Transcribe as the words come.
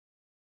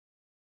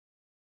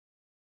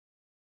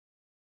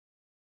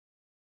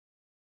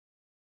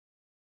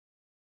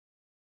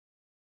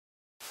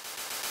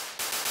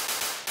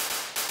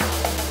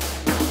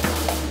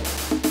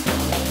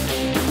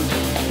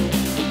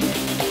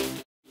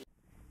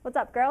What's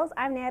up, girls?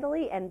 I'm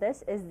Natalie, and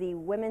this is the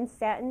Women's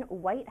Satin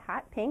White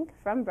Hot Pink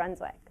from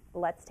Brunswick.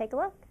 Let's take a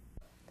look.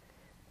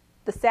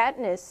 The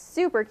satin is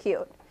super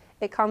cute.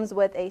 It comes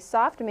with a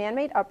soft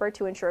man-made upper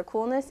to ensure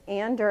coolness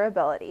and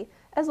durability,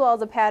 as well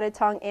as a padded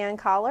tongue and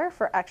collar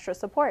for extra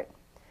support.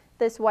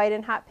 This white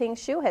and hot pink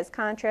shoe has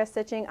contrast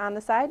stitching on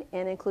the side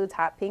and includes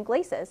hot pink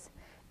laces.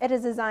 It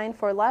is designed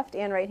for left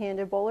and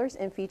right-handed bowlers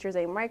and features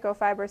a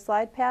microfiber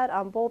slide pad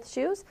on both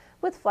shoes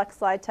with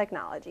FlexSlide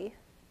Technology.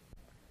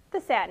 The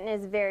satin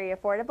is very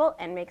affordable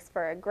and makes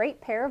for a great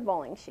pair of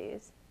bowling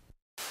shoes.